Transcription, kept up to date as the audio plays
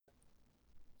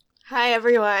Hi,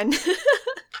 everyone.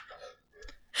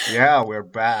 Yeah, we're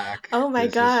back. Oh my This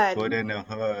is God. Foot in the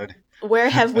Hood. Where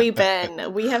have we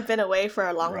been? We have been away for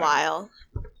a long Right. while.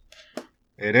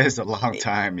 It is a long Y-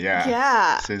 time, yeah,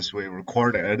 Yeah, since we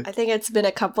recorded. I think it's been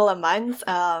a couple of months.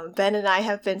 Ben and I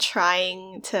have been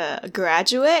trying to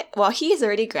graduate. Well, he's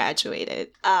already graduated.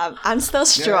 I'm still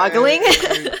struggling.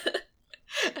 Yay!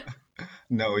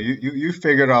 No, you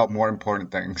figured out more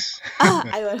important things.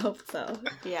 I would hope so.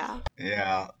 Yeah.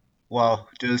 Yeah. Well,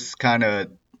 just kind of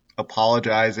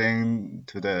apologizing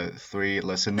to the three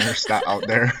listeners that out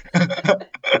there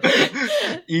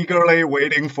eagerly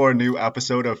waiting for a new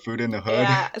episode of Food in the Hood.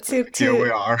 Yeah, to Here to we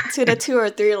are. to the two or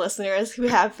three listeners who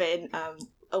have been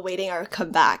awaiting our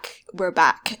comeback, we're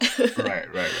back.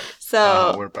 Right.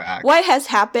 So, We're back. what has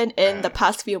happened in the Uh,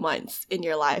 past few months in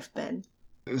your life, Ben?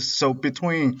 So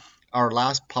between our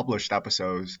last published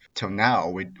episodes till now,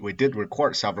 we did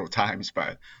record several times,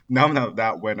 but none of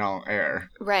that went on air.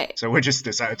 Right. So we just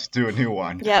decided to do a new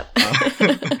one. Yep.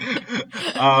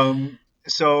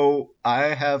 So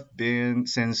I have been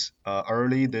since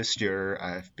early this year.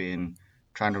 I've been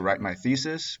trying to write my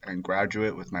thesis and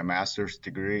graduate with my master's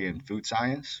degree in food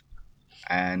science,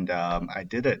 and I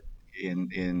did it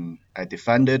in I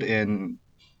defended in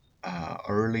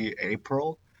early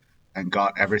April and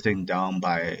got everything done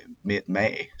by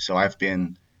mid-May. So I've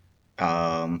been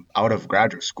out of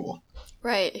graduate school.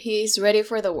 Right. He's ready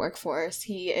for the workforce.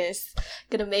 He is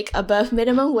gonna make above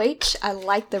minimum wage,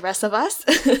 unlike the rest of us.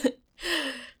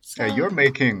 You're So,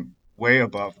 making way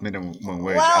above minimum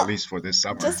wage, at well, least for this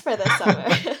summer. just for the summer.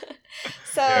 Yeah,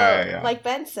 So, yeah. like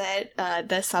Ben said,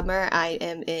 this summer I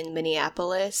am in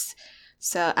Minneapolis.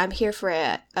 So, I'm here for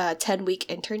a 10-week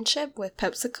internship with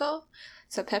PepsiCo.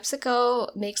 So,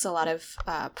 PepsiCo makes a lot of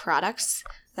products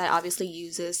that obviously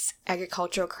uses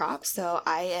agricultural crops. So,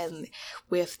 I am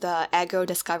with the Agro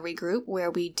Discovery Group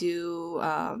where we do,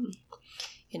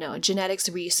 genetics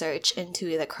research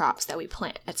into the crops that we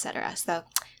plant, etc. So,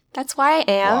 that's why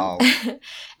I am. Wow,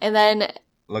 And then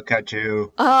look at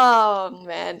you. oh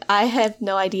man, I have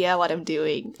no idea what I'm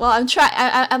doing. Well,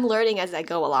 I'm learning as I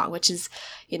go along, which is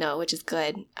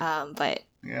good. But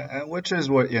Yeah, and which is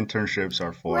what internships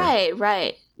are for.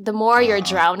 right. The more you're Uh,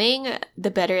 drowning,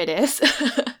 the better it is.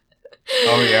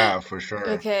 oh yeah, for sure.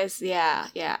 Because yeah,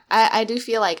 I do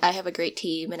feel like I have a great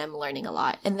team and I'm learning a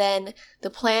lot. And then the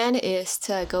plan is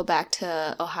to go back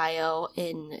to Ohio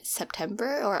in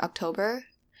September or October.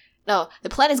 No, the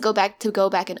plan is go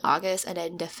back in August and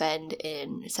then defend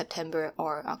in September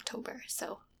or October.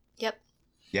 So, yep.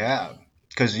 Yeah,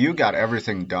 because you got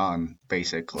everything done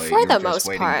basically. For You're the just most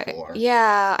waiting part. for.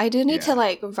 Yeah, I do need to Yeah,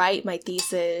 like write my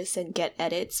thesis and get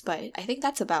edits, but I think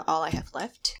that's about all I have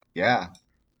left. yeah,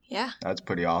 Yeah. that's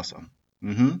pretty awesome.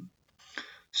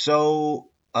 So,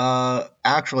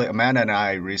 actually, Amanda and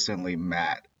I recently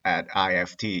met at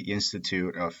IFT,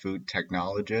 Institute of Food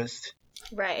Technologists.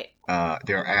 Right.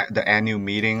 The annual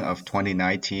meeting of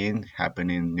 2019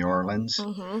 happened in New Orleans.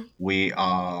 Mm-hmm. We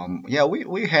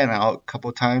hang out a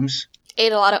couple times,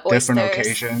 Ate a lot of different oysters.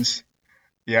 occasions.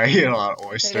 Yeah, he ate a lot of Yeah.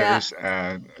 oysters,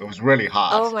 and it was really Oh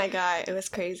hot. my God, it was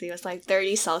crazy. It was like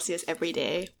 30 Celsius every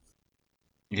day.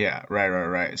 Yeah,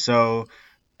 right. So,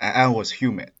 and it was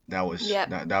humid. Yep.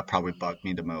 That probably bugged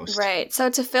me the most. Right. So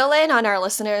to fill in on our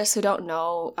listeners who don't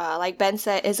know, like Ben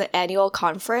said, is an annual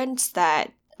conference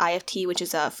that IFT, which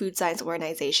is a food science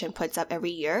organization, puts up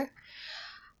every year.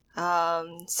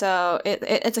 So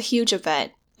it's a huge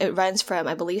event. It runs from,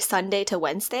 I believe, Sunday to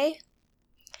Wednesday.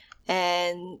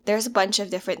 And there's a bunch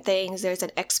of different things. There's an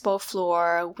expo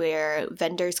floor where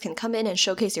vendors can come in and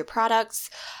showcase your products.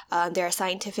 There are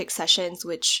scientific sessions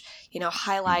which, Mhm.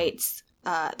 highlights.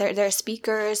 There are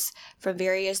speakers from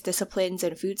various disciplines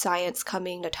in food science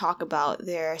coming to talk about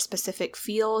their specific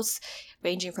fields,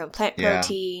 ranging from plant Yeah.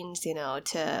 proteins,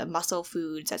 to muscle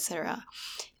foods, etc.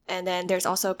 And then there's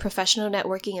also professional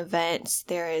networking events.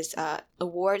 There is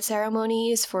award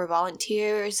ceremonies for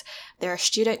volunteers. There are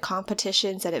student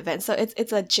competitions and events. So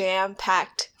it's a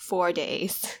jam-packed 4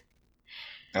 days.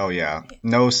 Oh yeah.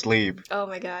 No sleep. Oh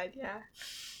my God, yeah.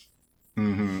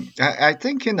 I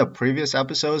think in the previous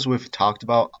episodes we've talked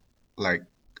about like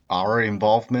our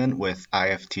involvement with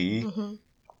IFT Mm-hmm.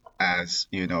 as,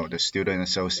 the student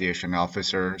association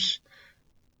officers.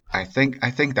 I think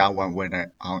that one went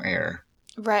on air.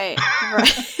 Right.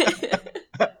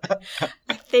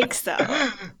 I think so.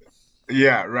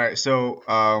 Yeah, right. So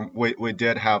we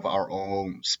did have our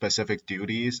own specific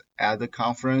duties at the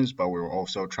conference, but we were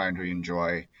also trying to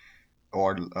enjoy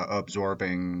or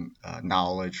absorbing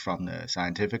knowledge from the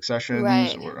scientific sessions.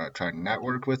 Right. We're trying to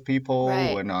network with people,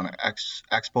 Right. went on an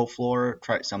expo floor,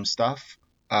 tried some stuff.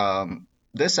 Um,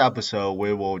 this episode,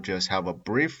 we will just have a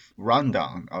brief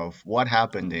rundown of what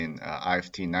happened in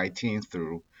IFT 19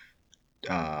 through,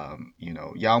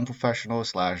 young professional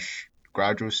slash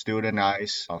graduate student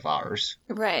eyes of ours.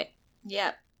 Right.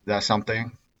 Yep. That's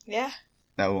something Yeah.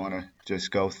 that we want to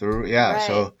just go through. Yeah. Right.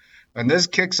 So when this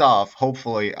kicks off,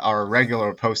 hopefully our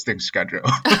regular posting schedule.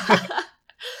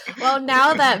 Well,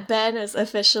 now that Ben is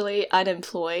officially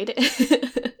unemployed,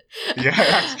 Yeah,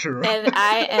 that's true. and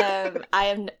I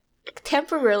am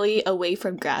temporarily away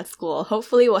from grad school.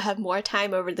 Hopefully, we'll have more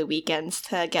time over the weekends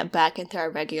to get back into our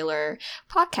regular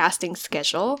podcasting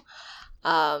schedule.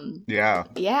 Yeah.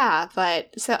 Yeah,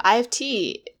 but so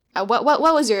IFT, what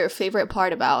was your favorite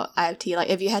part about IFT? Like,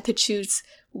 if you had to choose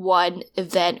one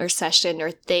event or session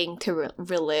or thing to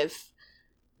relive,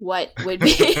 what would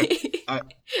be? I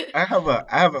have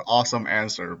an awesome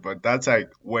answer, but that's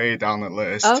like way down the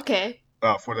list Okay.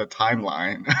 for the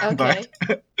timeline. Okay.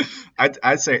 But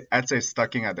I'd say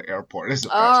stucking at the airport is the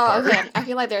best Oh, part. okay. I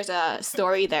feel like there's a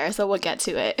story there, so we'll get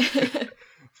to it.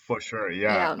 For sure,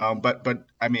 yeah. Yeah. But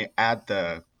I mean, at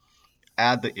the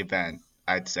event,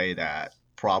 I'd say that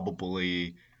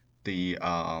probably the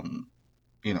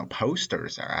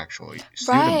posters are actually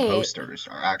student Right. posters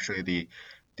are actually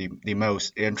the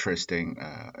most interesting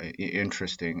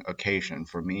occasion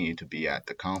for me to be at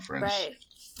the conference.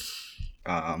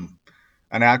 Right.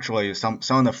 And actually, some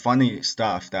of the funny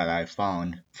stuff that I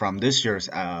found from this year's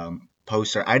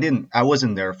poster, I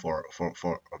wasn't there for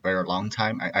a very long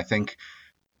time. I think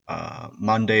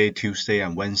Monday, Tuesday,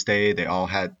 and Wednesday they all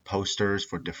had posters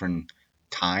for different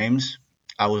times.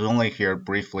 I was only here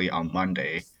briefly on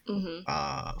Monday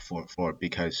Mm-hmm. for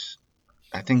because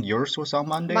I think yours was on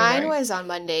Monday, Mine right? was on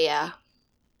Monday, yeah.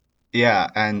 Yeah,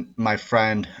 and my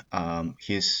friend,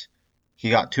 he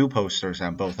got two posters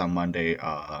and both on Monday,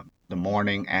 the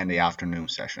morning and the afternoon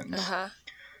sessions. Uh-huh.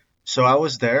 So I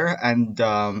was there, and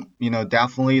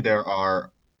definitely there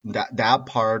are that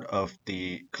part of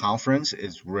the conference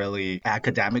is really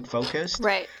academic focused.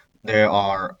 Right. There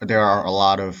are a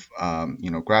lot of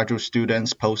graduate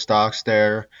students, postdocs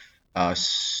there,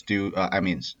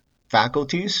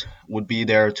 faculties would be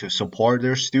there to support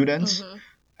their students Mm-hmm.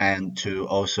 and to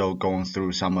also going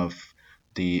through some of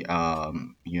the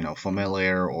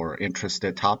familiar or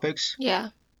interested topics Yeah.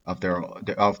 of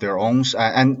their own.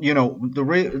 And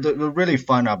the really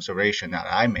fun observation that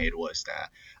I made was that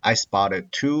I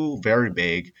spotted two very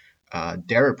big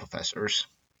dairy professors.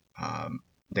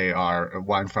 They are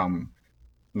one from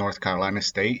North Carolina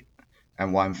State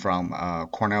and one from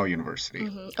Cornell University.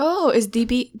 Mm-hmm. Oh, is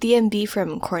DMB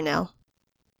from Cornell?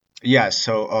 Yes.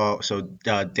 So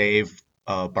Dave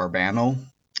Barbano,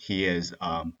 he is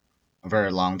a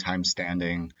very long time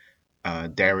standing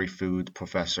dairy food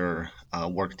professor,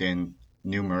 worked in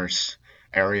numerous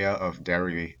area of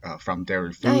dairy, from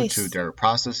dairy food to Nice. dairy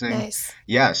processing. Nice.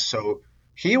 Yes, so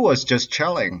he was just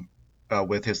chilling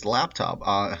with his laptop,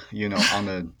 on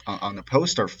the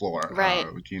poster floor, Right.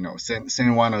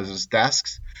 sitting one of his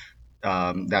desks.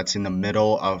 That's in the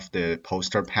middle of the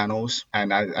poster panels,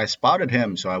 and I spotted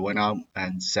him, so I went out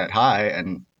and said hi,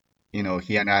 and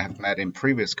he and I have met in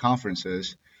previous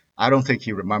conferences. I don't think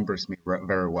he remembers me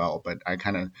very well, but I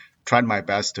kind of tried my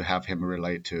best to have him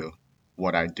relate to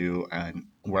what I do and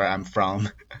where I'm from.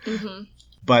 Mm-hmm.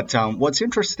 But what's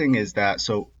interesting is that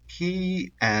so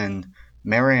he and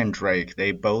Marianne Drake,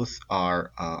 they both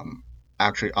are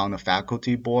actually on the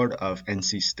faculty board of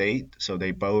NC State, so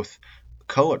they both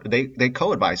they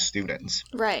co-advise students.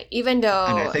 Right. Even And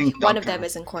I though think one of them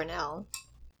is in Cornell.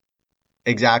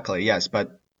 Exactly, yes,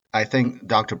 but I think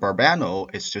Dr.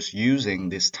 Barbano is just using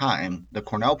this time, the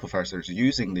Cornell professor is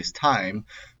using this time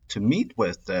to meet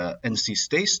with the NC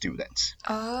State students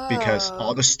because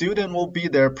all Oh. the student will be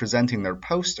there presenting their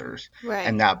posters, Right.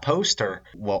 and that poster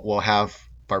will have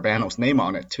Barbano's name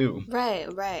on it too. Right.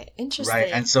 Right. Right,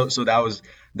 and Interesting. so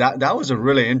that was a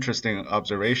really interesting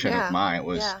observation of Yeah. mine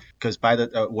was Yeah. because by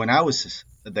the when I was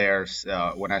there,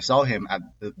 when I saw him at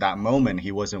that moment,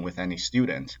 he wasn't with any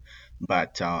students,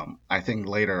 but I think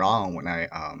later on when I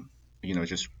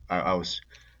was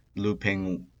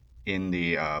looping in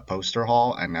the poster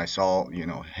hall and I saw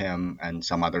him and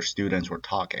some other students were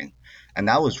talking, and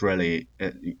that was really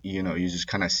you just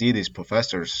kind of see these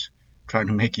professors trying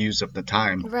to make use of the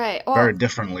time Right. very Well,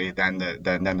 differently than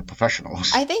the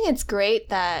professionals. I think it's great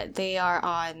that they are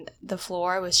on the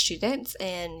floor with students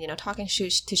and talking to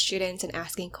students and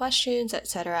asking questions,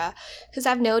 etc. Because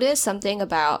I've noticed something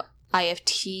about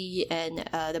IFT and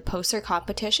the poster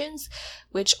competitions,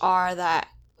 which are that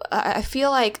I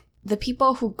feel like the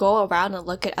people who go around and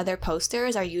look at other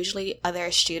posters are usually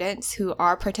other students who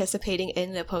are participating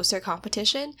in the poster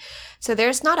competition. So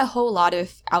there's not a whole lot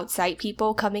of outside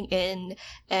people coming in.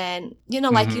 And,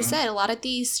 like you said, a lot of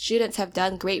these students have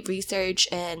done great research,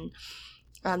 and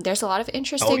there's a lot of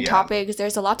interesting topics.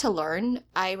 There's a lot to learn.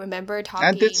 I remember talking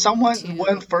And did someone to...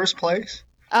 win first place?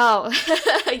 Oh,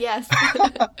 yes.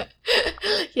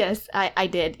 Yes, I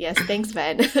did. Yes, thanks,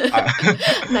 Ben.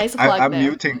 Nice plug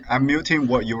there. I'm muting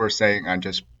what you were saying and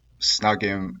just snug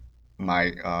in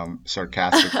my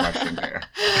sarcastic question there.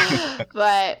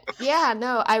 But yeah,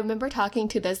 no, I remember talking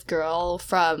to this girl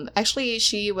actually,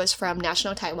 she was from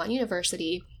National Taiwan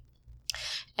University.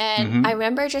 And I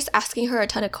remember just asking her a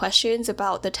ton of questions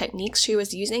about the techniques she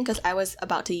was using, because I was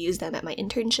about to use them at my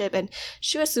internship, and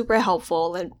she was super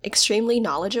helpful and extremely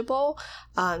knowledgeable.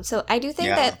 So I do think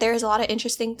that there's a lot of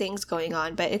interesting things going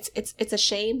on, but it's a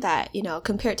shame that,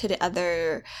 compared to the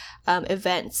other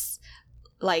events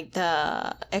like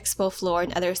the expo floor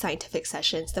and other scientific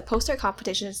sessions, the poster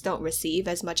competitions don't receive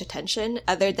as much attention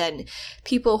other than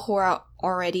people who are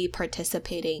already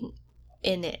participating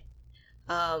in it.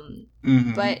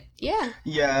 But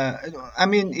yeah, I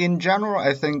mean, in general,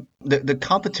 I think the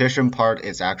competition part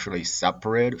is actually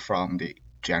separate from the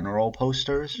general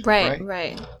posters,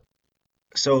 right.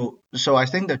 So I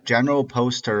think the general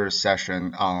poster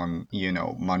session on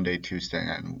Monday, Tuesday,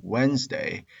 and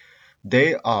Wednesday,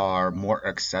 they are more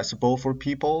accessible for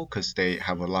people because they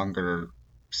have a longer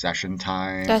session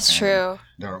time. That's true.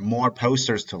 There are more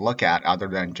posters to look at other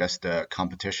than just the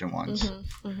competition ones.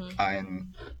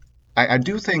 And I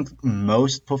do think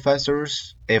most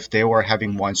professors, if they were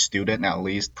having one student at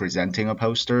least presenting a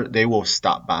poster, they will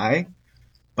stop by,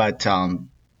 but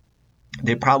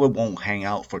they probably won't hang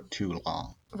out for too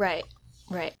long. Right.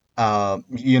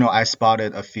 I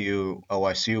spotted a few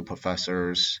OSU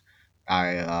professors.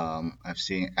 I've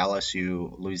seen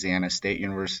LSU, Louisiana State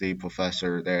University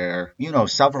professor there.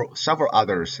 Several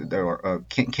others. There were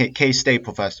K-State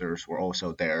professors were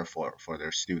also there for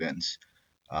their students.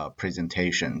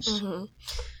 Presentations.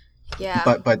 Yeah.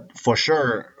 But for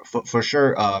sure,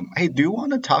 hey, do you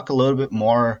want to talk a little bit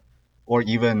more, or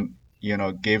even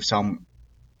give some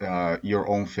your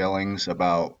own feelings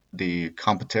about the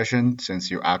competition since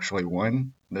you actually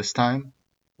won this time?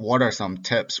 What are some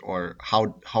tips, or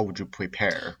how would you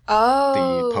prepare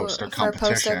the poster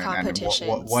competition,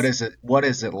 and what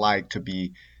is it like to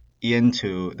be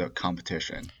into the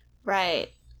competition? Right.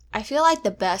 I feel like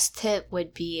the best tip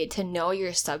would be to know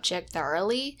your subject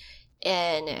thoroughly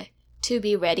and to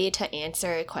be ready to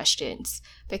answer questions,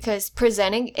 because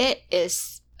presenting it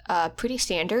is pretty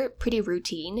standard, pretty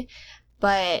routine.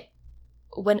 But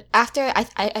after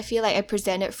I feel like I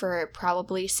presented for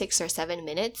probably 6 or 7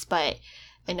 minutes, but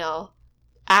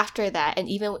after that, and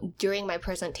even during my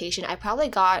presentation, I probably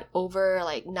got over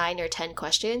like 9 or 10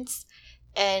 questions.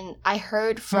 And I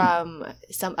heard from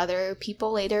some other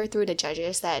people later through the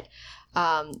judges that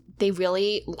they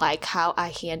really like how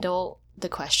I handle the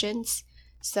questions.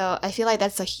 So I feel like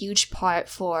that's a huge part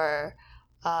for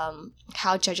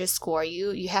how judges score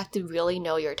you. You have to really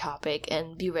know your topic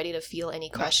and be ready to field any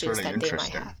questions really that they might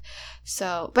have.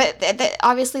 So, but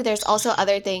obviously there's also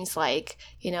other things like,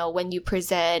 when you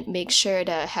present, make sure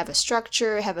to have a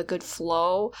structure, have a good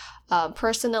flow.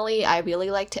 Personally, I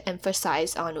really like to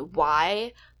emphasize on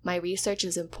why my research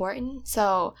is important.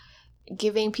 So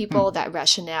giving people that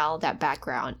rationale, that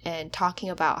background, and talking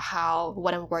about how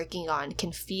what I'm working on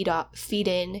can feed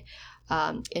in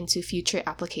into future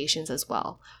applications as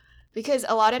well. Because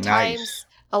a lot of times,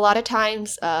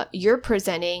 you're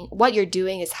presenting, what you're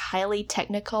doing is highly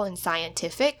technical and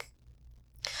scientific,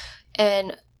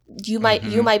 and you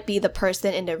might be the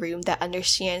person in the room that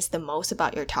understands the most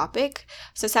about your topic.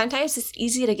 So sometimes it's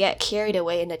easy to get carried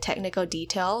away in the technical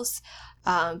details.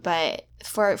 But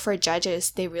for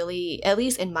judges, they really, at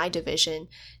least in my division,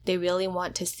 they really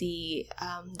want to see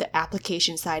the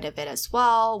application side of it as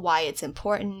well, why it's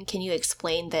important. Can you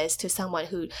explain this to someone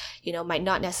who, might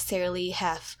not necessarily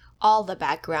have all the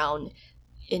background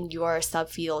in your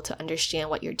subfield to understand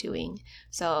what you're doing?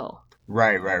 So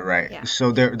Right. yeah.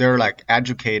 So they're like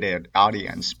educated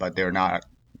audience, but they're not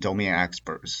domain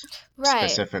experts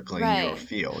specifically in your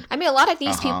field. I mean, a lot of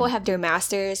these people have their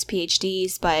masters,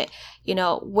 PhDs, but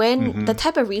when the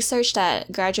type of research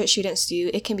that graduate students do,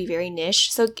 it can be very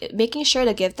niche. So making sure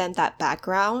to give them that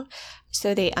background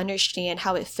so they understand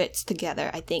how it fits together,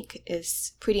 I think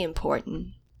is pretty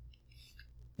important.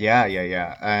 Yeah.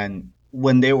 And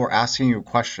when they were asking you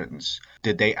questions,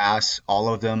 did they ask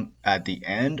all of them at the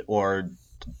end, or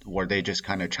or they just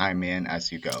kind of chime in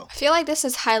as you go? I feel like this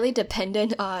is highly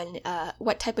dependent on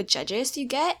what type of judges you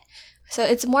get. So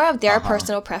it's more of their Uh-huh.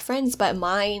 personal preference, but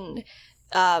mine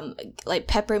like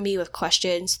pepper me with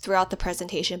questions throughout the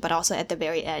presentation, but also at the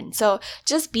very end. So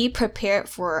just be prepared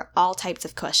for all types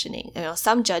of questioning. You know,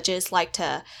 some judges like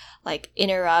to like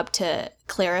interrupt to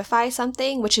clarify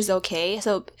something, which is okay.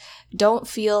 So don't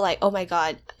feel like, oh my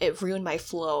god, it ruined my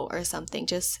flow or something.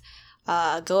 Just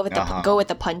go Uh-huh. with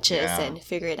the punches Yeah, and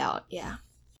figure it out. Yeah.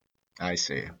 I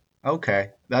see.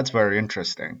 Okay, that's very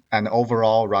interesting. And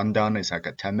overall rundown is like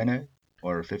a 10-minute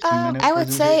or 15-minute I would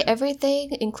say presentation?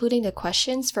 everything, including the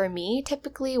questions, for me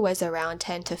typically was around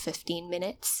 10 to 15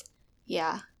 minutes.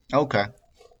 Yeah, Okay,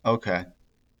 okay.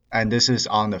 And this is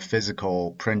on the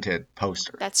physical printed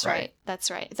poster, that's right? right.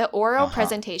 That's right. The oral Uh-huh.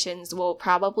 presentations will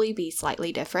probably be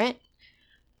slightly different.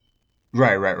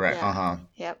 Right, right, right. Yeah. Uh-huh.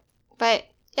 Yep. But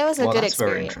it was a Well, good that's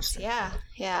very experience. interesting. Yeah.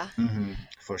 Yeah. Mm-hmm.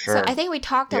 For So I sure. think we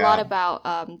talked a lot Yeah.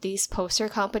 about these poster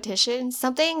competitions.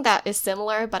 Something that is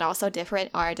similar but also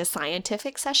different are the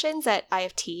scientific sessions at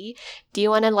IFT. Do you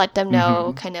want to let them know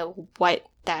Mm-hmm. kind of what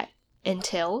that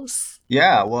entails?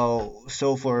 Yeah, well,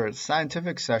 so for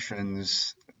scientific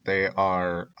sessions, they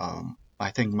are,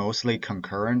 I think, mostly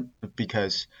concurrent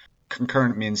because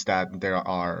concurrent means that there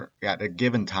are, at a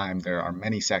given time, there are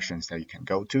many sessions that you can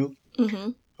go to. Mm-hmm.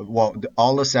 Well,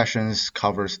 all the sessions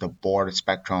covers the broad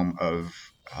spectrum of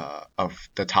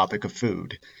the topic of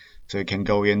food. So it can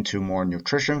go into more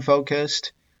nutrition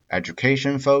focused,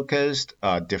 education focused,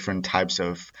 different types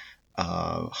of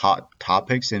hot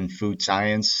topics in food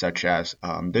science, such as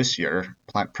this year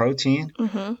plant protein,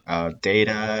 Mm-hmm.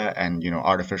 data, and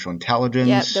artificial Yep,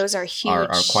 intelligence those are are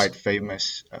huge. quite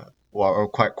famous. Well, are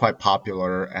quite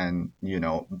popular and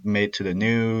made to the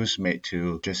news, made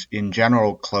to just in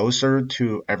general closer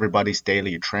to everybody's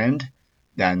daily trend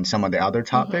than some of the other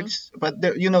Mm-hmm. topics. But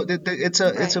it's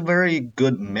a Right. very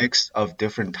good mix of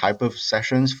different type of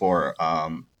sessions for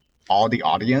all the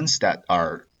audience that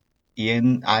are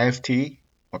in IFT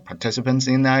or participants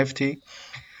in IFT.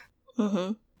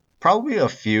 Mm-hmm. Probably a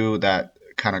few that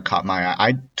kind of caught my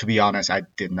eye. To be honest, I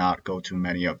did not go to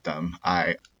many of them.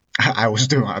 I was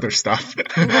doing other stuff.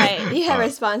 Right. You have uh, so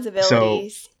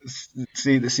responsibilities.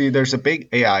 see, there's a big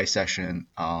AI session.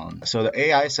 So the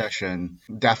AI session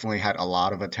definitely had a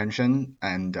lot of attention,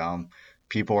 and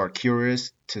people are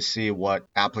curious to see what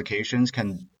applications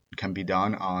can be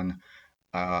done on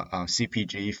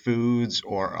CPG foods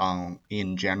or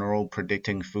in general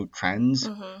predicting food trends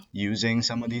Mm-hmm. using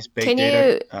some of these big Can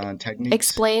data you techniques.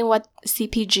 explain what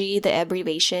CPG, the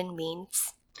abbreviation,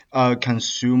 means?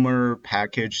 Consumer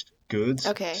packaged goods,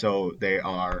 Okay. so they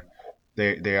are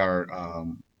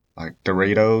like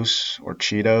Doritos or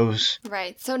Cheetos.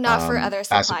 Right. So not for other As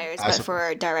suppliers, but as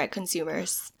for direct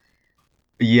consumers.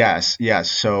 yes,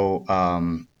 yes. So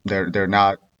they're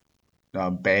not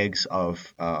bags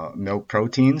of milk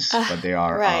proteins, but they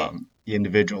are Right.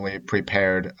 individually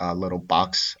prepared little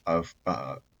box of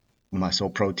muscle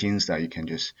proteins that you can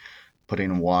just put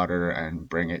in water and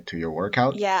bring it to your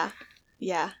workout. Yeah.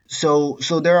 Yeah. So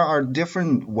there are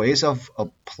different ways of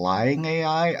applying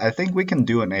AI. I think we can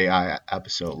do an AI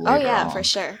episode Oh later yeah, for on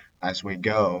sure. as we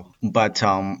go. But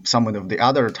some of the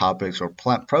other topics or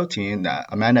plant protein that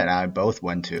Amanda and I both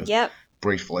went to Yep.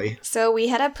 briefly. So we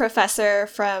had a professor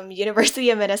from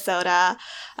University of Minnesota.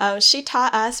 She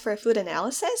taught us for food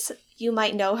analysis. You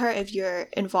might know her if you're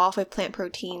involved with plant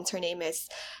proteins. Her name is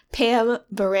Pam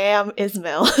Baram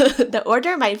Ismail. The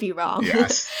order might be wrong.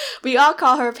 Yes. We all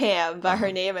call her Pam, but her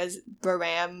Uh, name is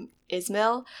Baram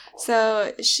Ismail.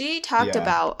 So yeah. she talked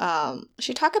about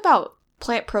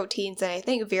plant proteins and I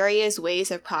think various ways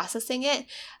of processing it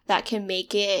that can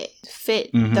make it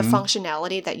fit the Mm-hmm.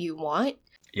 functionality that you want.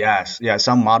 Yes. Yeah.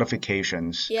 Some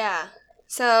modifications. Yeah.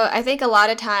 So I think a lot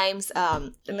of times,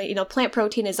 plant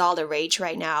protein is all the rage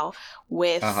right now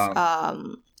with, Uh-huh.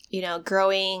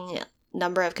 growing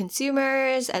number of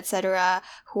consumers, etc.,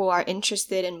 who are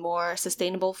interested in more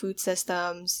sustainable food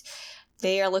systems.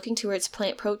 They are looking towards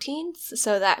plant proteins.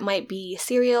 So that might be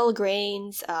cereal,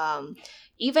 grains,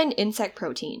 even insect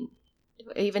protein,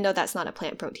 even though that's not a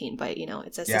plant protein, but,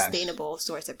 it's a Yes. sustainable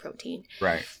source of protein.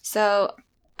 Right. So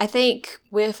I think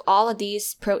with all of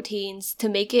these proteins, to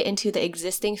make it into the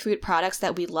existing food products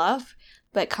that we love,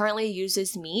 but currently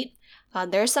uses meat,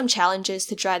 there are some challenges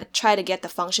to try to get the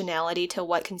functionality to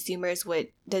what consumers would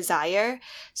desire.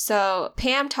 So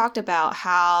Pam talked about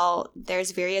how there's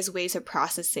various ways of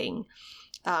processing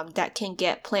that can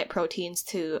get plant proteins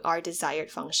to our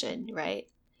desired function, right?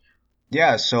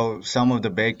 Yeah. So some of the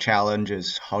big challenge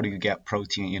is how do you get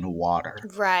protein in water,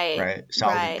 Right, right? right.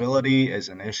 Solubility is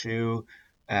an issue.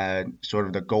 And sort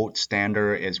of the gold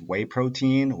standard is whey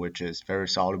protein, which is very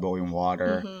soluble in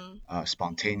water, Mm-hmm.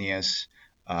 spontaneous.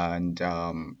 And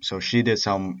so she did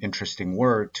some interesting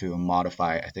work to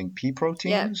modify, I think, pea Yep,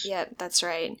 proteins, yep, that's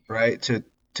right. right,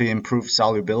 to improve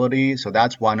solubility. So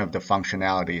that's one of the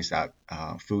functionalities that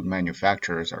food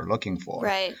manufacturers are looking for.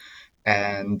 Right.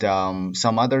 And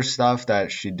some other stuff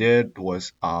that she did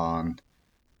was on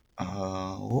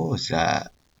what was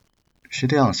that? She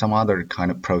did on some other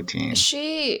kind of protein.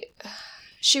 She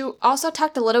she also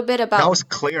talked a little bit That about, was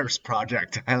Claire's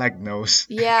project. I like knows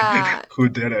yeah, who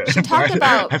did it, she talked but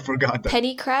about I forgot that.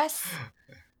 pennycress.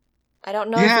 I don't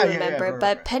know if Yeah, you yeah, yeah, remember, right,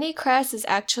 but right. pennycress is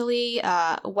actually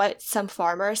what some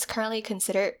farmers currently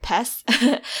consider pests.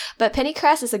 But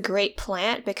pennycress is a great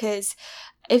plant because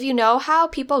if you know how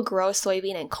people grow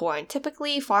soybean and corn,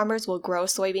 typically farmers will grow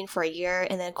soybean for a year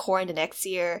and then corn the next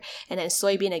year and then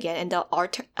soybean again, and they'll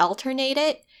alternate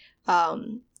it.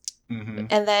 Um, Mm-hmm.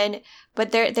 and then,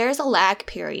 but there's a lag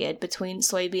period between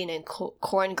soybean and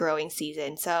corn growing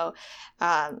season. So,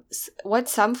 what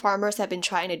some farmers have been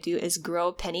trying to do is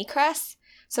grow pennycress.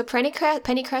 So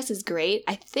pennycress is great.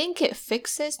 I think it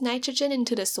fixes nitrogen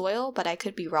into the soil, but I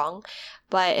could be wrong.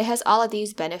 But it has all of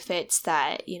these benefits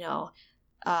that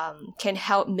can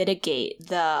help mitigate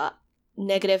the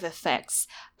negative effects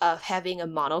of having a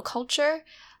monoculture.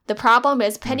 The problem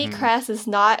is Mm-hmm. pennycress is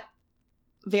not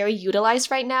very utilized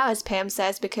right now, as Pam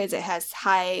says, because it has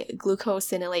high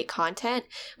glucosinolate content,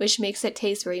 which makes it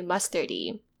taste very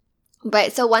mustardy.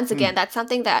 But so once again, Hmm. that's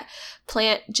something that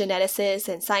plant geneticists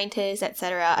and scientists,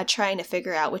 etc., are trying to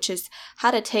figure out, which is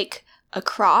how to take a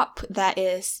crop that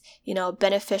is,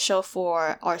 beneficial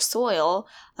for our soil,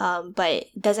 but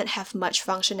doesn't have much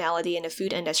functionality in the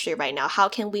food industry right now. How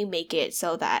can we make it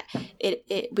so that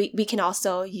we can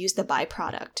also use the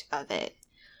byproduct of it?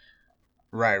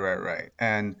 Right, right, right.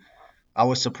 And I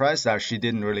was surprised that she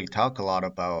didn't really talk a lot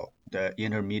about the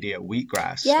intermediate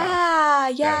wheatgrass stuff.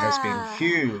 Yeah, That has been yeah. That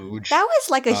huge. was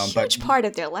like a But huge part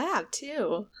of their lab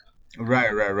too.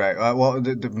 right, right, right. Well,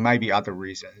 there might be other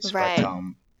reasons, but Right.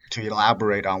 to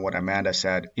elaborate on what Amanda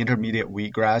said, intermediate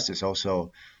wheatgrass is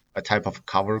also a type of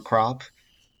cover crop,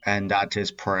 and that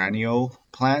is perennial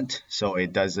plant, so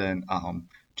it doesn't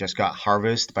just got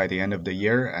harvest by the end of the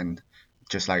year, and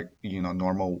just like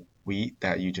normal wheat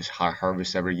that you just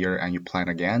harvest every year and you plant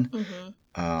again.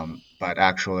 Mm-hmm. But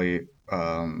actually,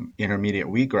 intermediate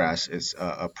wheatgrass is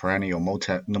a perennial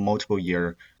multiple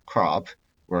year crop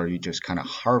where you just kind of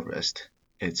harvest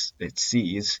its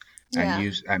seeds and Yeah.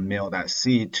 use and mill that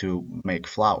seed to make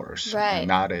flowers, and Right.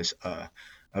 that is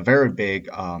a very big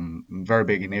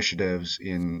initiatives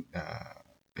in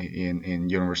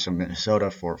University of Minnesota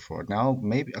for now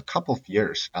maybe a couple of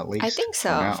years at I least think for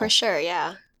so, for now. sure,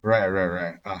 yeah. Right, right,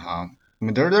 right. Uh-huh. I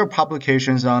mean, there are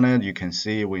publications on it. You can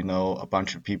see we know a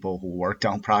bunch of people who worked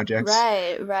on projects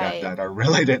Right, right. that are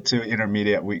related to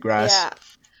intermediate wheatgrass. Yeah.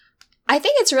 I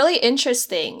think it's really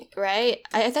interesting, right?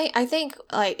 I think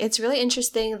like it's really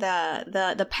interesting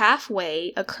the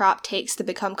pathway a crop takes to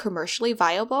become commercially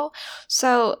viable.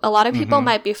 So a lot of people Mm-hmm.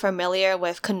 might be familiar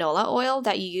with canola oil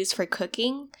that you use for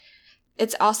cooking.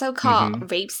 It's also called Mm-hmm.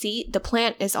 rapeseed. The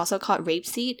plant is also called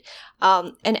rapeseed.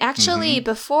 And actually, Mm-hmm.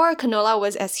 before canola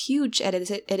was as huge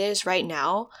as it is right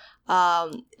now,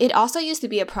 it also used to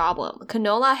be a problem.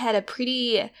 Canola had a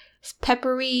pretty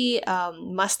peppery,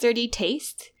 mustardy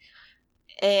taste,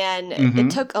 and it Mm-hmm.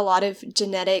 took a lot of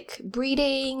genetic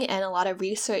breeding and a lot of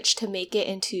research to make it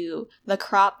into the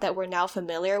crop that we're now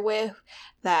familiar with,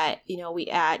 that we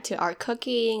add to our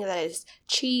cooking, that is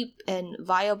cheap and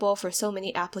viable for so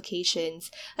many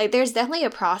applications. Like there's definitely a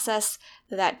process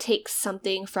that takes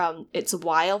something from its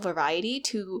wild variety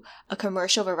to a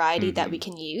commercial variety that we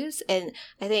Mm-hmm. can use. And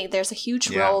I think there's a huge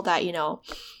Yeah. role that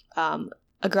um,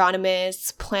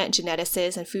 agronomists, plant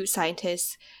geneticists, and food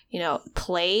scientists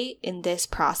play in this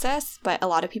process, but a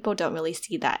lot of people don't really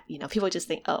see that. People just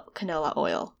think, oh, canola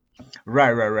oil.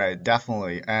 Right, right, right.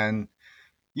 Definitely. And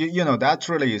that's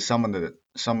really some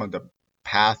of the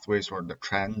pathways or the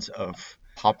trends of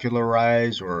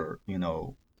popularize or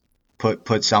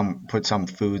put some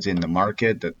foods in the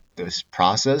market. That this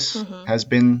process Mm-hmm. has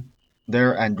been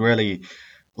there, and really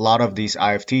a lot of these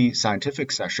IFT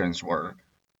scientific sessions were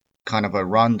kind of a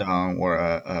rundown or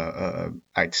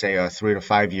I'd say a 3 to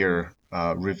 5 year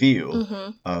review Mm-hmm.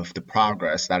 of the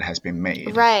progress that has been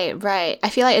made. Right, right. I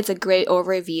feel like it's a great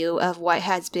overview of what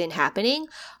has been happening.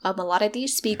 A lot of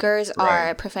these speakers Right.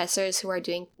 are professors who are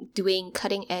doing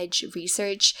cutting edge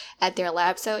research at their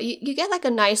lab, so you get like a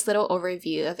nice little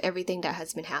overview of everything that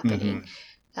has been happening. Hmm.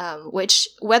 which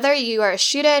whether you are a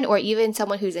student or even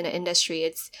someone who's in the industry,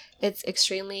 it's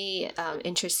extremely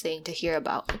interesting to hear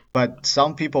about. But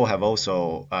some people have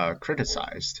also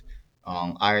criticized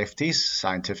IFT's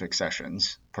scientific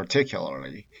sessions,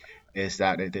 particularly, is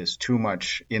that it is too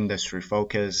much industry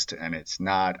focused and it's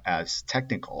not as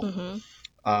technical. Mm-hmm.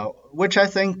 Which I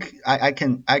think I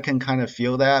can kind of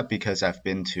feel that because I've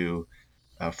been to,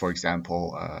 for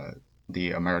example,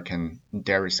 the American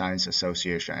Dairy Science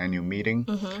Association annual meeting.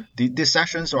 Mm-hmm. The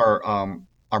sessions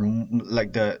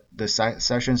like the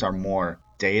sessions are more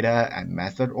data and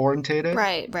method orientated,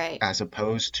 Right. as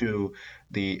opposed to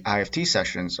the IFT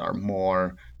sessions are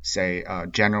more, say,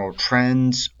 general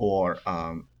trends or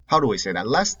how do we say that?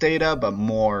 Less data, but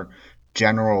more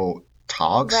general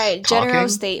Right, general talking.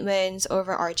 statements,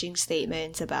 overarching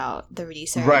statements about the Right,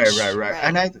 research. right.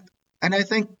 Right. And I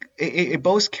think it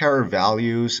both carry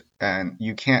values, and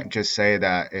you can't just say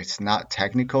that it's not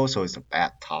technical, so it's a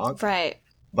bad talk. Right.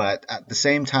 But at the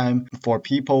same time, for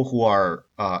people who are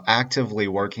actively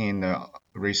working in the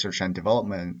research and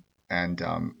development and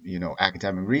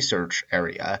academic research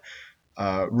area,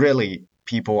 really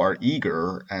people are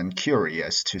eager and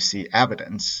curious to see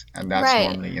evidence, and that's Right.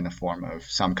 normally in the form of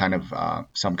some kind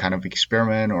of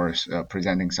experiment or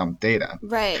presenting some data.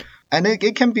 Right. And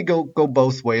it can go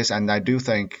both ways, and I do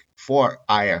think for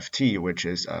IFT, which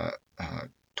is a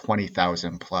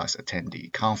 20,000 plus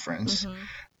attendee conference,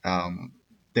 Mm-hmm.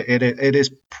 it is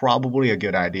probably a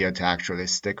good idea to actually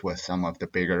stick with some of the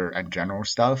bigger and general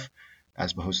stuff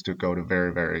as opposed to go to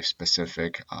very, very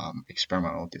specific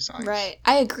experimental designs. Right.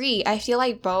 I agree. I feel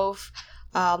like both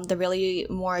the really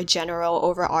more general,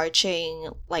 overarching,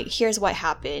 like, here's what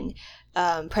happened,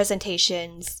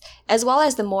 presentations, as well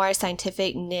as the more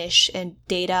scientific niche and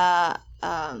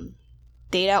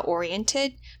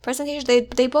data-oriented presentations,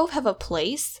 they both have a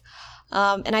place.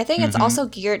 And I think it's also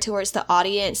geared towards the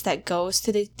audience that goes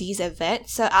to these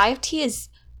events. So IFT is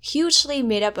hugely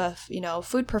made up of,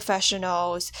 food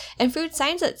professionals, and food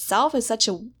science itself is such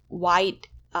a wide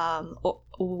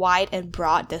and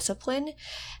broad discipline.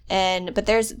 But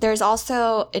there's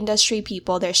also industry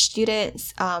people, there's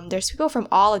students, there's people from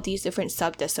all of these different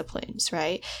sub-disciplines,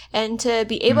 right? And to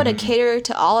be able to cater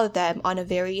to all of them on a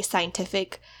very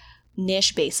scientific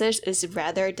niche basis is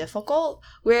rather difficult.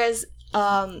 Whereas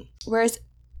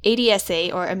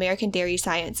ADSA, or American Dairy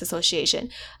Science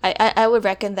Association, I would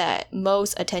reckon that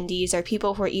most attendees are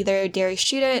people who are either dairy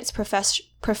students,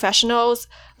 professionals,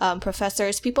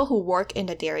 professors, people who work in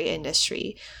the dairy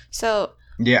industry. So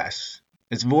yes,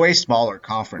 it's a way smaller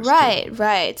conference.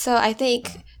 Right. So I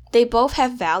think they both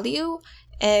have value,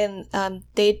 and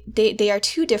they are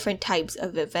two different types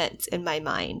of events in my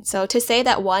mind. So to say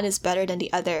that one is better than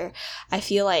the other, I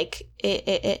feel like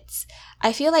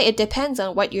it depends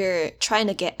on what you're trying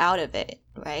to get out of it,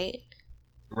 right?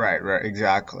 Right,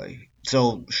 exactly.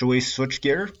 So should we switch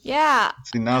gear? Yeah.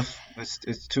 It's enough.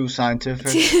 It's too scientific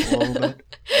a little bit.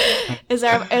 Is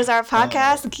our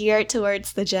podcast geared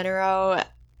towards the general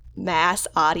mass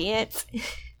audience?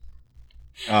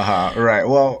 Right.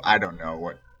 Well, I don't know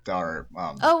what our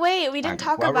oh wait, we didn't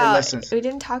talk about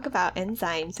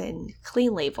enzymes and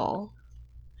clean label.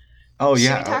 Oh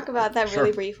yeah. Should we talk about that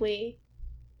really briefly?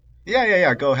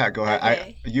 Yeah. Go ahead.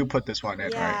 Okay. You put this one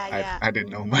in, right? Yeah. I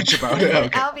didn't know much about it.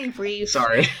 Okay. I'll be brief.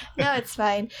 Sorry. No, it's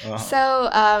fine. So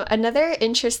another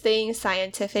interesting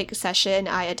scientific session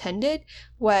I attended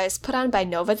was put on by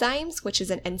Novozymes, which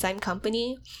is an enzyme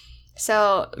company.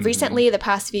 So recently, the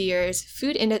past few years,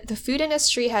 the food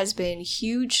industry has been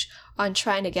huge on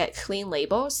trying to get clean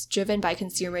labels driven by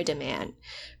consumer demand,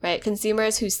 right?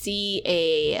 Consumers who see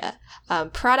a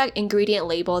product ingredient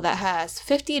label that has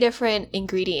 50 different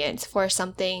ingredients for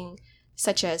something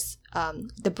such as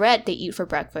the bread they eat for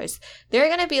breakfast, they're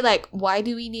going to be like, why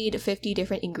do we need 50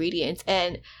 different ingredients?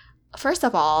 And first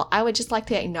of all, I would just like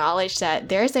to acknowledge that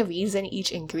there's a reason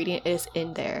each ingredient is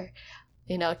in there.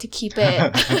 To keep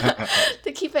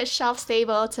it shelf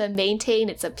stable, to maintain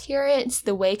its appearance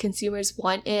the way consumers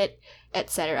want it,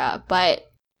 etc.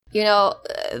 But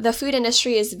the food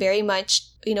industry is very much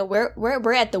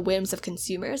we're at the whims of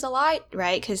consumers a lot,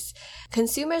 right? Because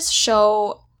consumers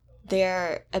show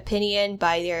their opinion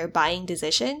by their buying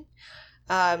decision.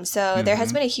 So there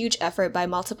has been a huge effort by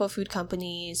multiple food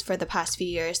companies for the past few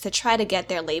years to try to get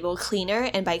their label cleaner,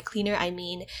 and by cleaner I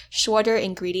mean shorter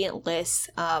ingredient lists,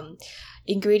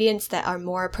 ingredients that are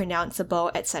more pronounceable,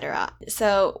 etc.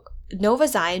 So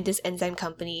Novozymes, this enzyme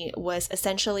company, was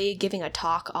essentially giving a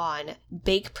talk on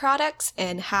baked products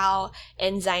and how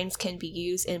enzymes can be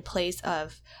used in place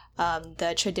of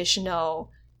the traditional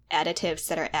additives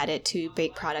that are added to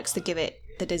baked products to give it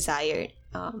the desired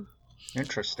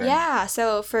Interesting. Yeah,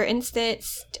 so for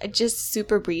instance, just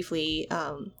super briefly,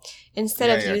 instead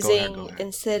Yeah, of yeah. Go ahead. Go using ahead.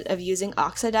 instead of using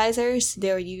oxidizers,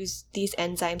 they'll use these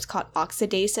enzymes called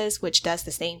oxidases, which does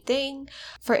the same thing.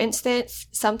 For instance,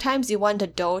 sometimes you want the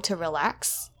dough to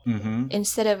relax. Mm-hmm.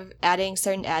 Instead of adding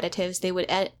certain additives, they would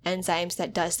add enzymes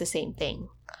that does the same thing.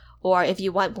 Or if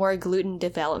you want more gluten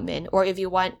development, or if you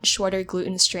want shorter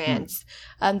gluten Hmm. strands,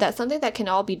 that's something that can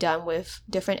all be done with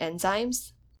different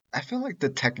enzymes. I feel like the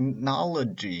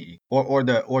technology or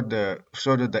the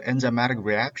sort of the enzymatic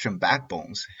reaction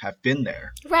backbones have been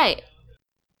there, Right,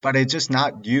 but it's just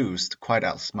not used quite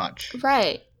as much.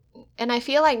 right. And I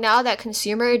feel like now that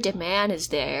consumer demand is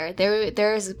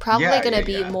there's probably Yeah, going yeah, to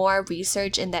be yeah. more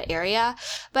research in that area.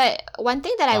 But one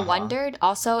thing that I Uh-huh. wondered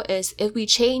also is if we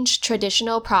change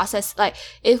traditional process, like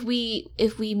if we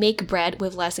make bread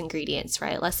with less ingredients,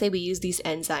 right? Let's say we use these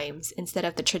enzymes instead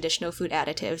of the traditional food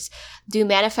additives. Do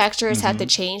manufacturers have to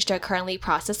Mm-hmm. change their currently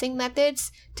processing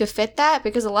methods to fit that?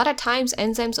 Because a lot of times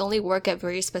enzymes only work at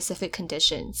very specific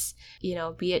conditions, be it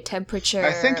I think temperature or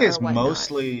it's whatnot.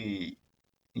 mostly,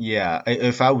 yeah,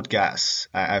 if I would guess,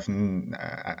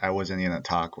 I wasn't in a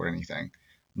talk or anything,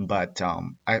 but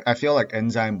I feel like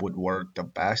enzyme would work the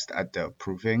best at the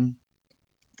proofing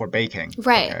for baking,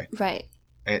 Right, okay? right.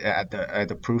 At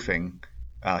the proofing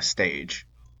stage,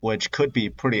 which could be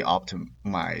pretty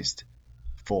optimized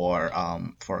for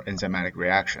enzymatic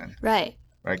reaction, Right.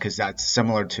 right? Because that's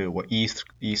similar to what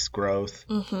yeast growth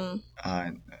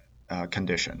Mm-hmm. uh,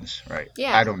 conditions, right? I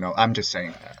Yeah. don't know. I'm just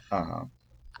saying that.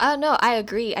 Oh no, I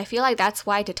agree. I feel like that's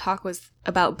why the talk was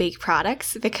about baked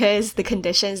products because the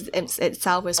conditions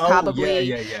itself was Oh yeah, probably,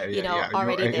 yeah, yeah, yeah, yeah.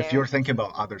 already If you're there. thinking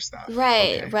about other stuff,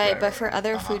 Right, okay, right. right, But right, for right.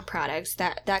 other Uh-huh. food products,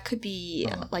 that could be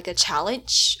Uh-huh. like a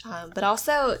challenge. But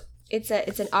also it's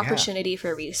an Yeah. opportunity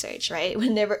for research, right?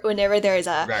 Whenever there is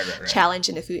a Right, right, right. challenge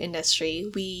in the food industry,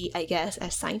 we, I guess,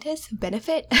 as scientists,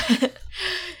 benefit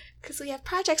because we have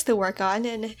projects to work on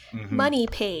and Mm-hmm. money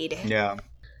paid. Yeah,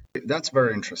 that's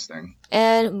very interesting.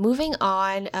 And moving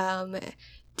on,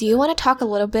 do you want to talk a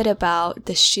little bit about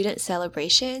the student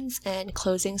celebrations and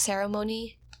closing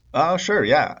ceremony? Oh, sure,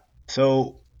 yeah.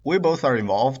 So we both are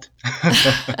involved,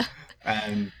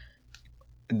 and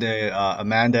the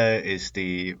Amanda is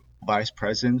the vice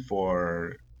president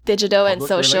for public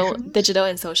relations. Digital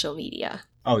and social media.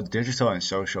 Oh, digital and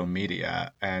social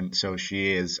media, and so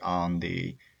she is on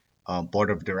the board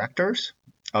of directors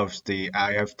of the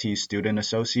IFT Student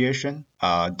Association.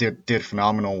 Did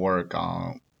phenomenal work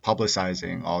on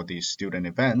publicizing all these student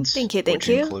events, Thank you, thank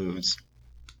you.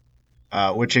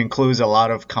 which includes a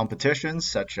lot of competitions,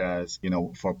 such as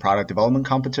for product development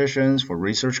competitions, for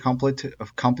research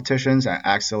competitions, and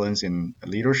excellence in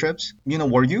leaderships. You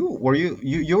were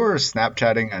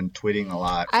Snapchatting and tweeting a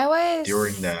lot I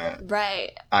during was the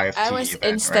right. I IFT was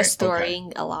event, Insta right? Okay.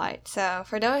 storying a lot. So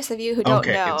for those of you who don't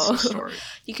Okay, know, Insta story.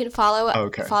 you can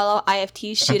Okay. follow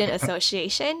IFT Student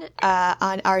Association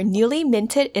on our newly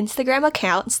minted Instagram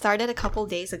account. Started a couple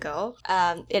days ago.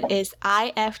 It is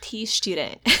IFT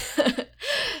Student.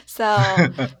 So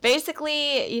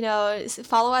basically,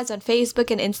 follow us on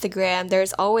Facebook and Instagram.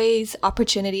 There's always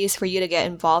opportunities for you to get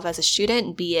involved as a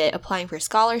student, be it applying for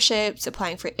scholarships,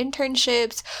 applying for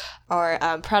internships, or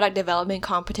product development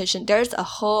competition. There's a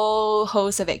whole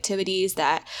host of activities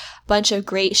that a bunch of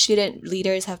great student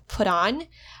leaders have put on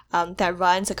that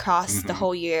runs across the Hmm.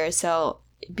 whole year. So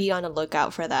be on the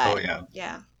lookout for Oh that. yeah.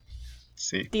 Yeah.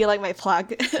 See. Do you like my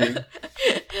plug? See.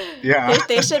 Yeah.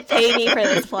 They should pay me for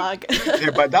this plug.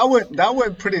 Yeah, but that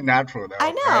went pretty natural I though,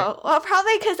 right? know. Well,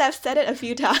 probably because I've said it a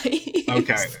few Okay.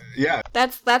 times. Yeah.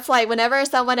 That's like whenever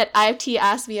someone at IFT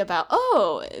asks me about,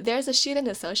 oh, there's a student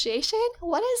association.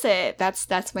 What is it?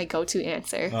 That's my go-to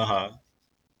answer. Uh-huh.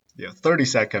 Yeah.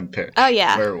 30-second Oh pitch.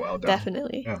 yeah, Very well done.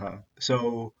 definitely. Uh-huh.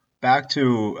 So back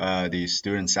to the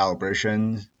student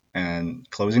celebration and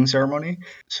closing ceremony.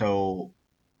 So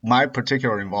my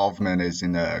particular involvement is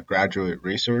in a graduate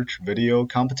research video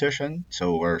competition.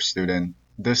 So we're student.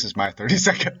 This is my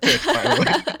 30-second pitch, by the way.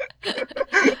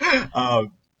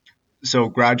 So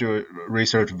graduate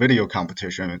research video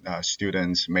competition,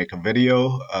 students make a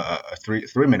video, a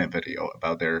three-minute video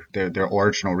about their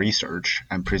original research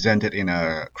and present it in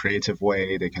a creative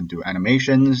way. They can do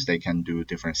animations, they can do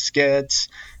different skits,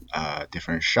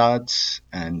 different shots,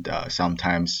 and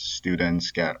sometimes students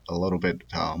get a little bit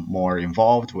more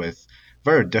involved with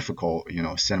very difficult,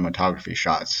 cinematography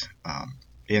shots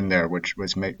in there, which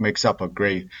makes up a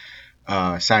great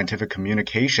scientific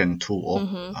communication tool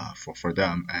Mm-hmm. for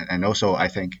them. And also, I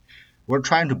think we're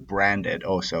trying to brand it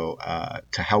also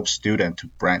to help students to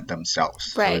brand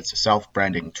themselves. So Right. it's a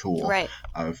self-branding tool Right.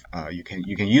 of you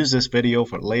can use this video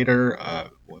for later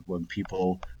when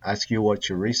people ask you what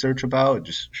you research about,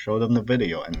 just show them the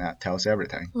video and that tells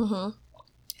everything. Mm-hmm.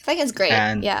 I think it's great.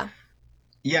 And Yeah.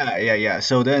 yeah.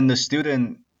 So then the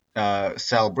student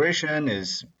celebration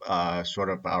is sort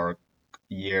of our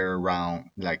year-round,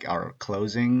 like our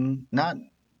closing. Not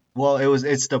well,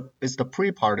 it's the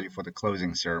pre-party for the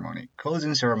closing ceremony.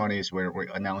 Closing ceremony is where we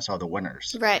announce all the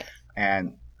winners, Right.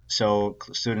 and so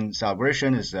student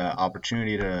celebration is the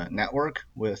opportunity to network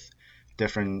with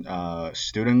different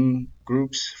student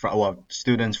groups from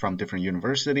students from different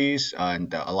universities,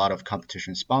 and a lot of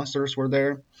competition sponsors were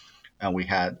there, and we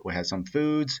had some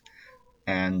foods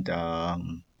and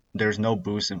there's no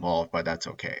booze involved, but that's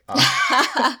okay.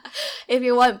 If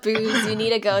you want booze, you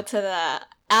need to go to the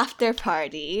after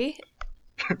party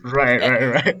Right, at right,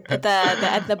 right.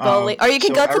 the bowling, or you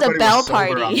can So go to the everybody was bell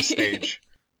sober on the party. stage.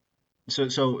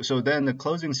 So then the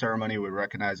closing ceremony, we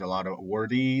recognized a lot of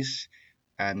awardees,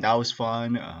 and that was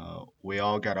fun. We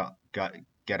all get up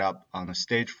on the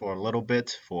stage for a little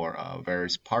bit for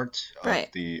various parts of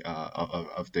Right. the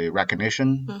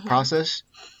recognition Mm-hmm. process,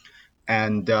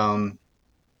 and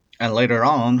later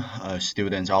on,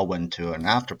 students all went to an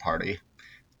after party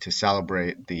to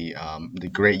celebrate the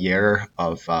great year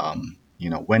of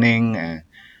winning and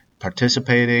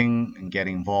participating and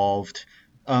getting involved.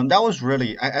 That was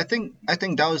really I think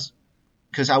that was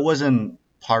because I wasn't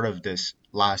part of this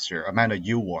last year. Amanda,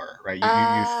 you were, right?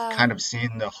 You've kind Um, of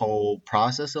seen the whole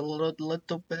process a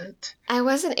little bit. I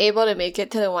wasn't able to make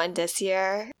it to the one this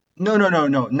year. No,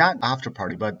 not after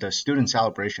party, but the student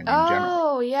celebration in general.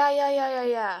 Oh, yeah.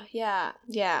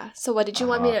 So what did you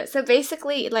want me Uh, to? So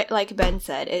basically, like Ben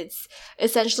said, it's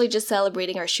essentially just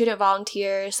celebrating our student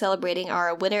volunteers, celebrating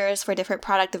our winners for different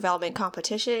product development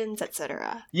competitions,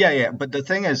 etc. yeah. But the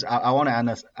thing is, I want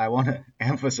to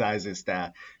emphasize is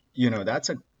that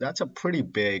that's a pretty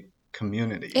big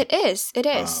community, It is. It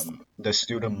is. the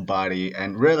student body,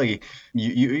 and really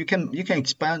you can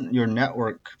expand your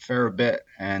network a fair bit,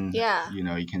 and Yeah.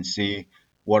 you can see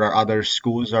what our other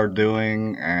schools are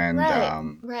doing, and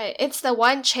Right, right. It's the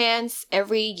one chance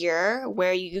every year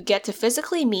where you get to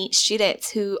physically meet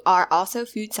students who are also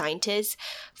food scientists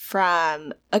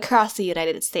from across the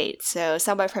United States. So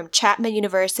someone from Chapman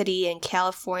University in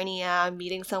California,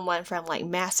 meeting someone from like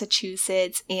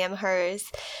Massachusetts,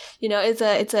 Amherst.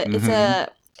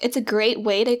 It's hmm a great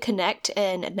way to connect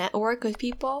and network with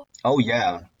people. oh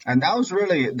yeah, and that was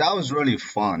really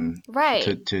fun to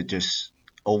Right, to just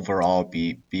overall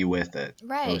be with it. It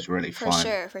right. was really For fun.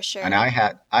 sure, for And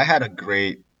sure. I had a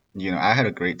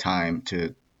great time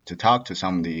to talk to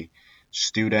some of the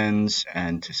students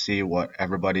and to see what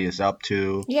everybody is up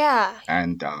to, Yeah,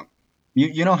 and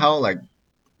you know how like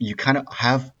you kind of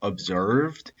have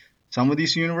observed some of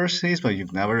these universities, but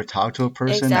you've never talked to a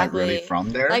person that really exactly. from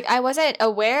there. Like I wasn't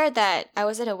aware that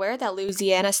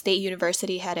Louisiana State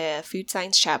University had a food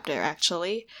science chapter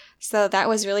actually. So that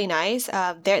was really nice.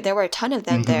 There were a ton of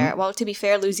them hmm there. Well, to be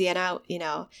fair, Louisiana,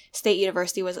 State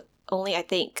University was only I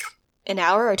think an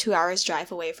hour or 2 hours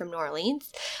drive away from New Orleans,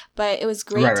 but it was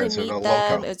great Right, to right. So the meet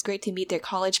them. It local. was great to meet their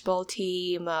college bowl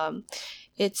team.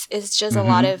 It's just a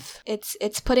lot hmm of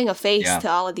it's putting a face Yeah, to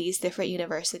all of these different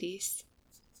universities.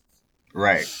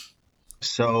 right.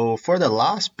 So for the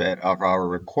last bit of our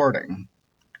recording,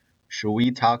 should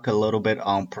we talk a little bit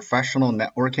on professional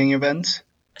networking events?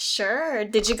 Sure.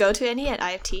 Did you go to any at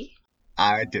IFT?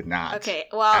 I did not Okay,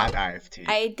 well, at IFT.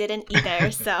 I didn't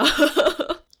either, so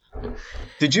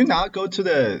Did you not go to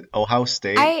the Ohio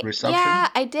State reception?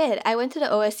 I did. I went to the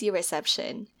OSU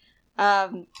reception.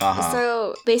 Um, Uh-huh.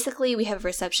 so basically, we have a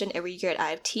reception every year at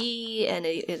IFT, and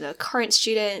current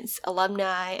students,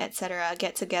 alumni, etc.,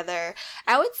 get together.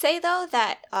 I would say though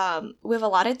that with a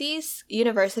lot of these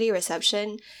university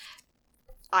reception,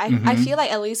 I feel Mm-hmm.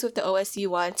 like at least with the OSU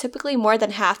one, typically more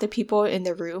than half the people in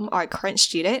the room are current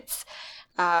students.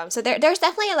 So there's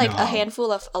definitely like a Uh-huh.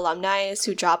 handful of alumni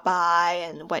who drop by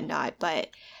and whatnot, but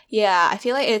yeah, I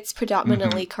feel like it's Mm-hmm.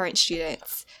 predominantly current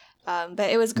students. But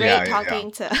it was great Yeah.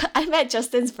 talking to. I met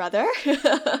Justin's brother.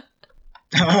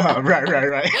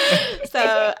 Right.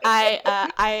 So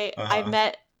I Uh-huh.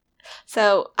 met.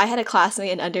 So I had a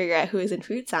classmate in undergrad who was in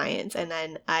food science, and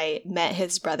then I met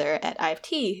his brother at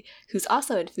IFT, who's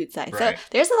also in food science. So Right.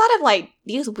 there's a lot of like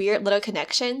these weird little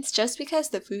connections, just because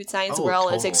the food science Oh,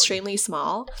 world is totally. extremely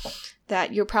small,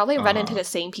 that you'll probably run into Uh-huh. the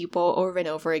same people over and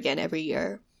over again every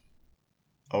year.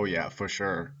 Oh yeah, for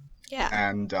sure. Yeah.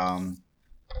 And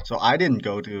so I didn't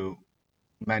go to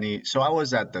many. So I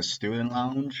was at the student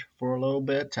lounge for a little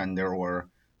bit, and there were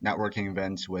networking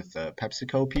events with the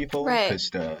PepsiCo people Right.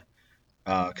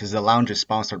 because the lounge is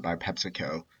sponsored by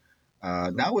PepsiCo.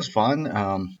 That was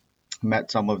fun.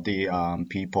 Met some of the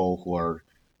people who are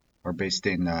based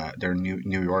in their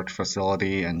New York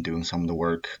facility and doing some of the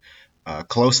work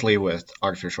closely with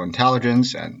artificial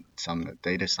intelligence and some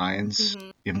data science Mm-hmm.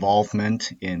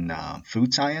 involvement in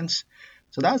food science.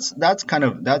 So that's kind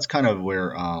of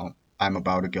where I'm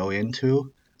about to go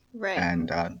into, Right. and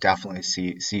definitely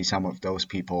see some of those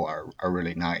people are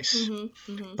really nice.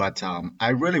 Mm-hmm. Mm-hmm. But I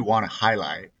really want to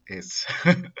highlight is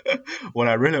what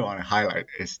I really want to highlight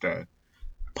is the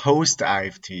post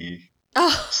IFT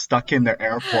Oh, stuck in the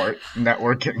airport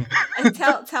networking.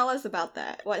 tell us about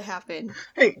that. What happened?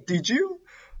 Hey, did you?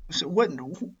 So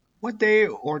what day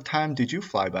or time did you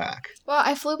fly back? Well,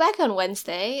 I flew back on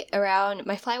Wednesday around,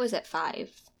 my flight was at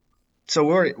 5. So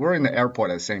we're in the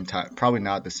airport at the same time. Probably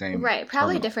not the same Right,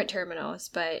 probably terminal. different terminals,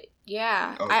 but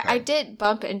yeah, I Okay. did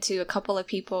bump into a couple of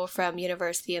people from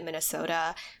University of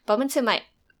Minnesota, bump into my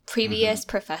Hmm. previous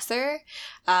professor,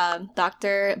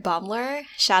 Dr. Baumler.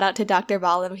 Shout out to Dr.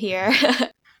 Baum here.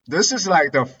 This is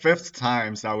like the fifth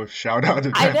time that we've shouted out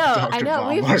to I Dr. know.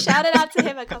 We've Baumler. shouted out to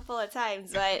him a couple of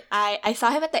times, but I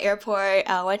saw him at the airport.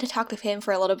 Went to talk to him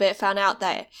for a little bit. Found out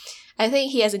that I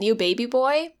think he has a new baby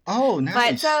boy. Oh, But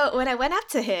nice. so when I went up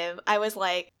to him, I was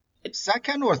like,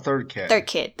 Second or third kid? third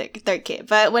kid.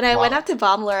 But when I went up Wow. to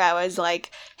Baumler, I was like,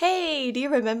 "Hey, do you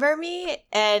remember me?"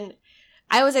 And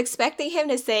I was expecting him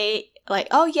to say like,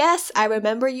 "Oh yes, I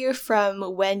remember you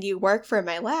from when you worked for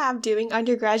my lab doing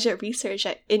undergraduate research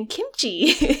in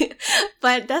kimchi."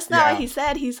 But that's not what Yeah. he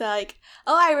said. He's like,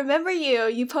 "Oh, I remember you.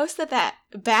 You posted that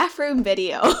bathroom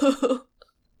video."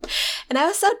 And I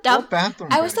was so dumb. What bathroom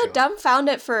I was so video?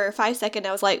 dumbfounded for 5 seconds.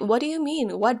 I was like, "What do you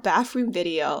mean? What bathroom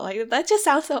video? Like that just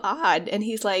sounds so odd." And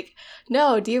he's like,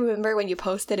 "No, do you remember when you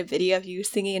posted a video of you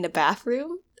singing in the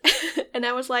bathroom?" And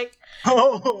I was like,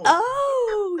 Oh.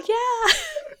 "Oh, yeah."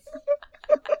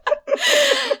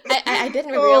 I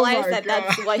didn't Oh realize my that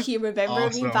that's God. what he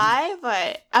remembered me Awesome. by,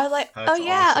 but I was like, "Oh That's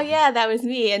yeah, awesome. that was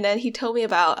me." And then he told me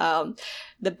about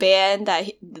the band that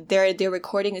they're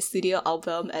recording a studio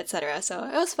album, etc. So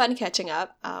it was fun catching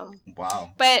up.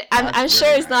 Wow. But That's I'm sure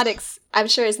really it's not nice. I'm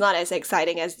sure it's not as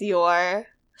exciting as your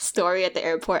story at the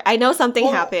airport. I know something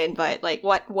Well, happened, but like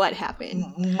what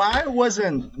happened? mine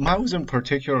wasn't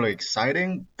particularly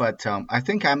exciting, but I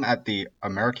think I'm at the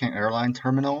American airline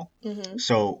terminal, Mm-hmm.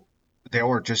 so there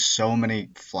were just so many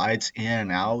flights in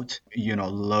and out,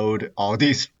 load all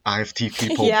these IFT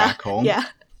people Yeah, back home. yeah.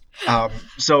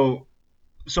 So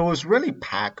it was really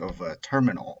packed of a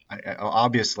terminal.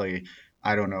 Obviously,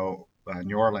 I don't know,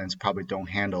 New Orleans probably don't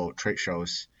handle trade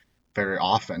shows very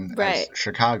often as Right,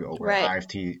 Chicago, where right.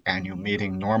 IFT annual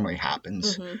meeting normally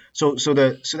happens. Mm-hmm. So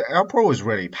the airport was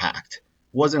really packed.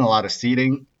 Wasn't a lot of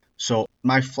seating. So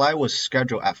my flight was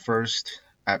scheduled at first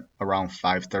at around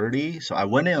 5:30. So I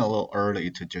went in a little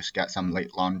early to just get some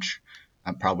late lunch.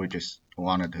 I probably just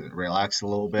wanted to relax a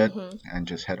little bit Mm-hmm. and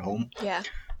just head home. Yeah.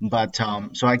 But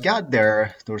so I got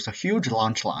there was a huge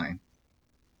lunch line.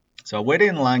 So I waited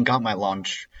in line, got my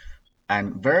lunch,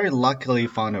 and very luckily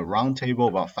found a round table,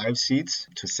 about 5 seats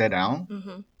to sit down.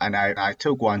 Mm-hmm. And I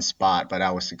took one spot, but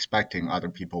I was expecting other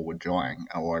people would join,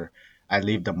 or I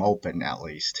leave them open at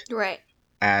least. Right.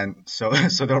 And so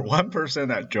so there was one person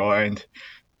that joined,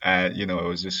 and it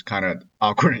was just kind of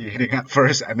awkward eating at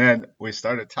first, and then we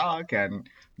started talk, and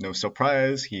no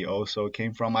surprise, he also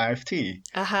came from IFT.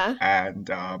 Uh-huh. And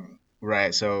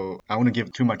right, so I won't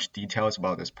give too much details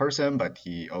about this person, but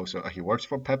he works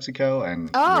for PepsiCo, and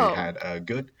Oh. we had a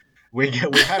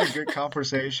good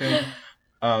conversation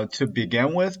to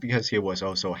begin with, because he was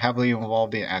also heavily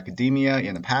involved in academia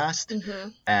in the past, Mm-hmm.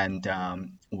 and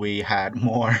we had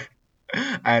more,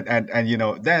 and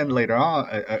then later on,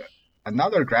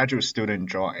 another graduate student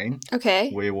joined.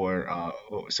 Okay. We were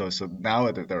so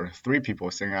now that there are three people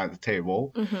sitting at the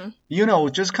table, Mm-hmm.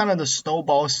 just kind of the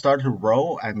snowball start to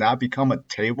roll, and that become a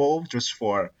table just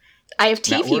for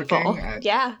IFT people. networking. And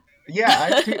Yeah. yeah,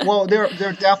 IFT. Well, there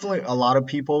are definitely a lot of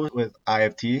people with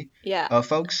IFT Yeah.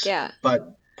 folks, Yeah.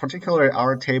 but particularly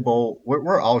our table,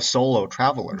 we're all solo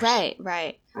travelers, Right,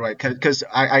 right. right? Because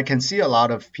I can see a lot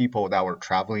of people that were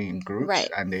traveling in groups, Right.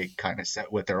 and they kind of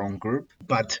sit with their own group.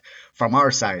 But from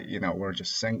our side, we're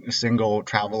just single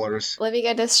travelers. Let me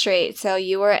get this straight. So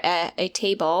you were at a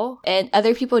table and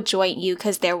other people joined you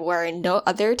because there were no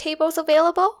other tables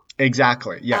available?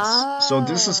 Exactly. Yes. So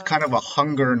this is Oh. kind of a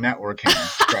hunger networking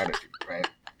strategy, right?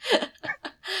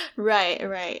 Right,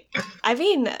 right. I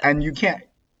mean, And you can't,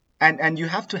 and you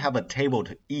have to have a table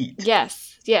to eat.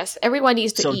 yes, yes. Everyone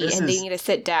needs to So eat this and they is need to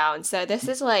sit down. So this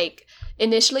is like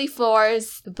initially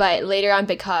forced, but later on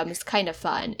becomes kind of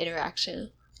fun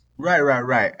interaction.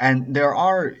 Right. And there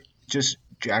are just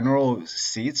general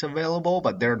seats available,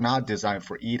 but they're not designed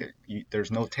for eating.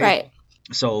 There's no Right. table.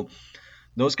 So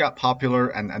those got popular,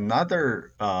 and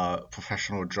another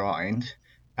professional joined,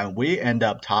 and we end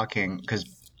up talking because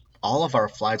all of our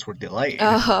flights were delayed.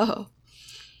 Oh.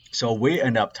 So we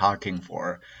end up talking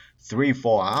for 3,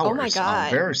 4 Oh my hours on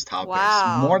God. various topics,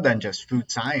 Wow. more than just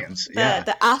food science. Yeah.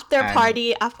 The after And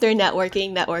party, after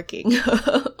networking.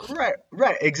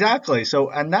 right, exactly. So,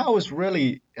 and that was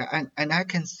really, and I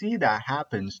can see that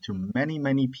happens to many,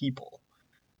 many people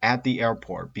at the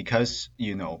airport because,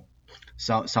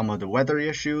 some of the weather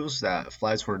issues that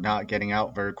flights were not getting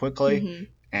out very quickly, hmm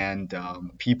and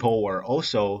people were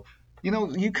also,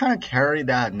 you kind of carry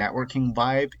that networking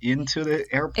vibe into the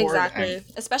airport, and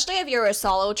Exactly. Especially if you're a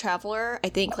solo traveler, I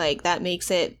think like that makes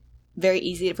it very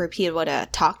easy for people to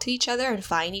talk to each other and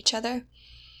find each other,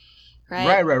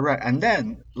 right? right. And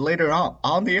then later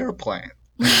on the airplane,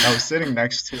 I was sitting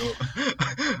next to,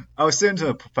 I was sitting to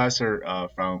a professor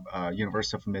from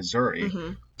University of Missouri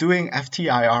hmm doing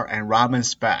FTIR and ramen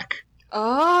spec.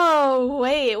 Oh,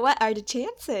 wait, what are the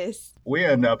chances? We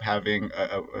ended up having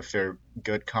a fair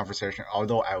good conversation,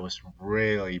 although I was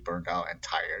really burned out and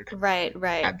tired Right.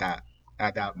 at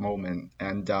that moment.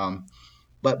 And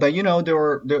but there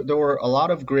were a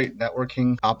lot of great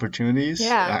networking opportunities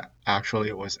Yeah, that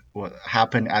actually was what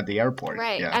happened at the airport.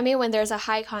 right. Yeah. I mean, when there's a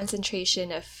high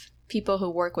concentration of people who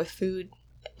work with food,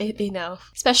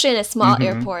 especially in a small hmm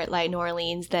airport like New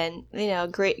Orleans, then,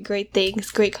 great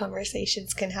things, great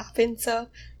conversations can happen. So,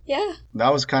 yeah.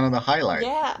 That was kind of the highlight.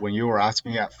 Yeah. When you were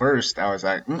asking me at first, I was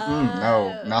like,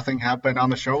 no, Uh, nothing happened on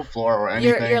the show floor or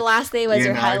your anything last day was your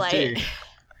in highlight. IFT.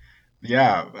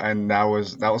 Yeah, and that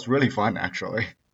was really fun actually.